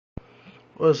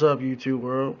What's up, YouTube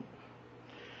world?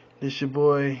 This your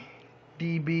boy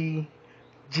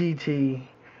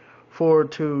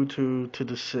DBGT422 to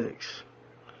the 6,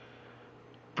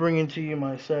 bringing to you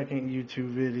my second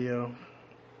YouTube video.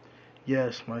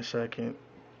 Yes, my second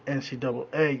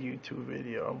NCAA YouTube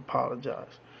video. I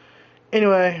apologize.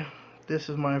 Anyway, this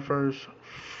is my first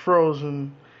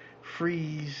frozen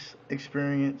freeze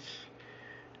experience,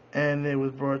 and it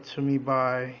was brought to me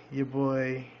by your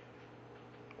boy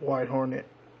White Hornet.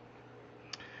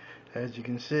 As you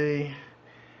can see,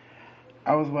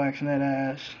 I was waxing that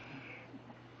ass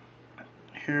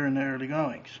here in the early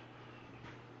goings.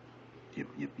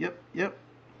 Yep.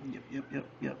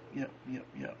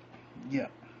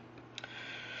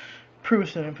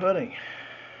 Proofs in the pudding.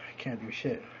 Can't do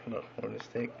shit. Look, on this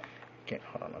stick. Can't,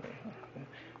 hold on, let me.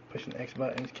 Pushing the X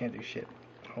buttons, can't do shit.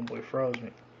 Homeboy froze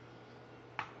me.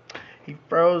 He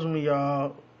froze me,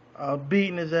 y'all. I was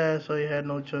beating his ass, so he had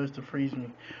no choice to freeze me.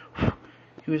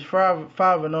 He was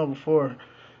 5-0 before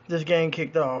this game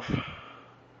kicked off.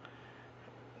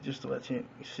 Just to let you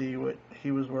see what he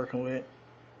was working with.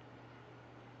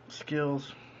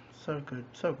 Skills, so good.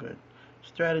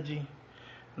 Strategy,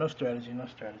 no strategy.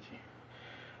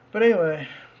 But anyway,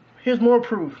 here's more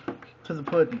proof to the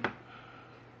pudding.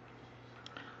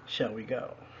 Shall we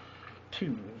go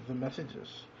to the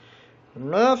messages?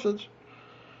 Message.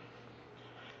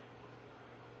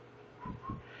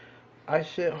 I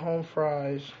shit home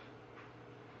fries.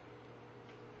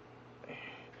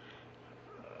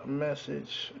 A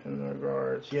message in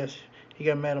regards. Yes, he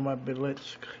got mad at my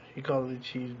blitz. He called it a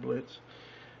cheese blitz.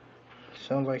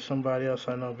 Sounds like somebody else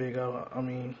I know, Big O.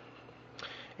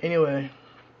 Anyway,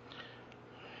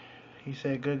 he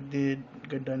said good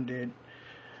done did.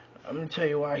 I'm gonna tell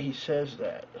you why he says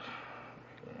that.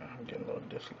 I'm getting a little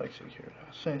dyslexic here.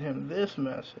 I sent him this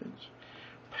message.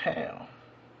 Pal.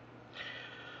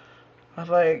 I was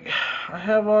like, I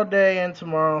have all day and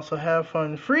tomorrow, so have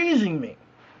fun freezing me.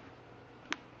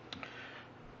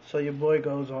 So your boy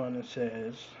goes on and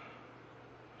says,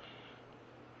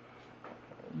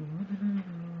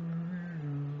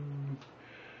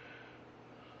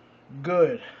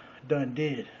 good, done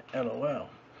did, LOL.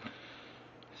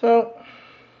 So,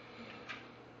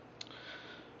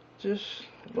 just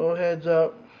a little heads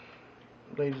up,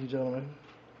 ladies and gentlemen.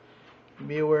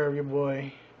 Be aware of your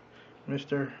boy,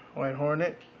 Mr. White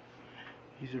Hornet.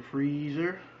 He's a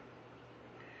freezer.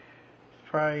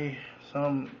 Probably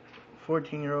some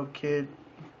 14-year-old kid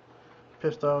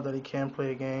pissed off that he can't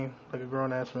play a game like a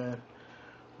grown-ass man.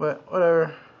 But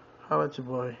whatever. Holla at your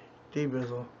boy,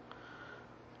 D-Bizzle.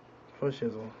 For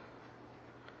shizzle.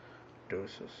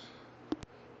 Deuces.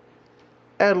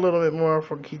 Add a little bit more.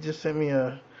 He just sent me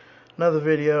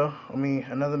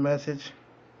another message.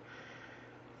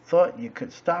 Thought you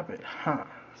could stop it, huh?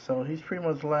 So he's pretty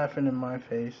much laughing in my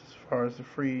face as far as the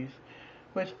freeze,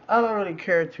 which I don't really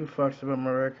care too fucks about my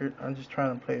record. I'm just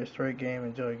trying to play a straight game,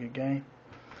 enjoy a good game.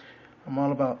 I'm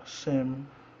all about sim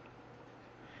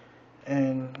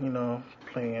and,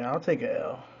 playing. I'll take a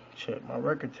L. Shit, my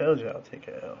record tells you I'll take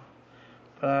a L.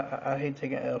 But I hate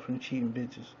taking an L from cheating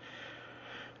bitches.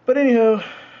 But anyhow,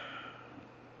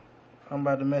 I'm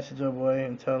about to message your boy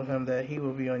and tell him that he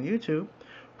will be on YouTube.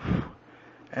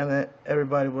 And that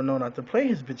everybody will know not to play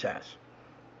his bitch ass.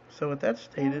 So with that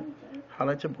stated,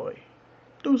 holla at your boy.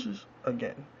 Deuces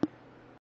again.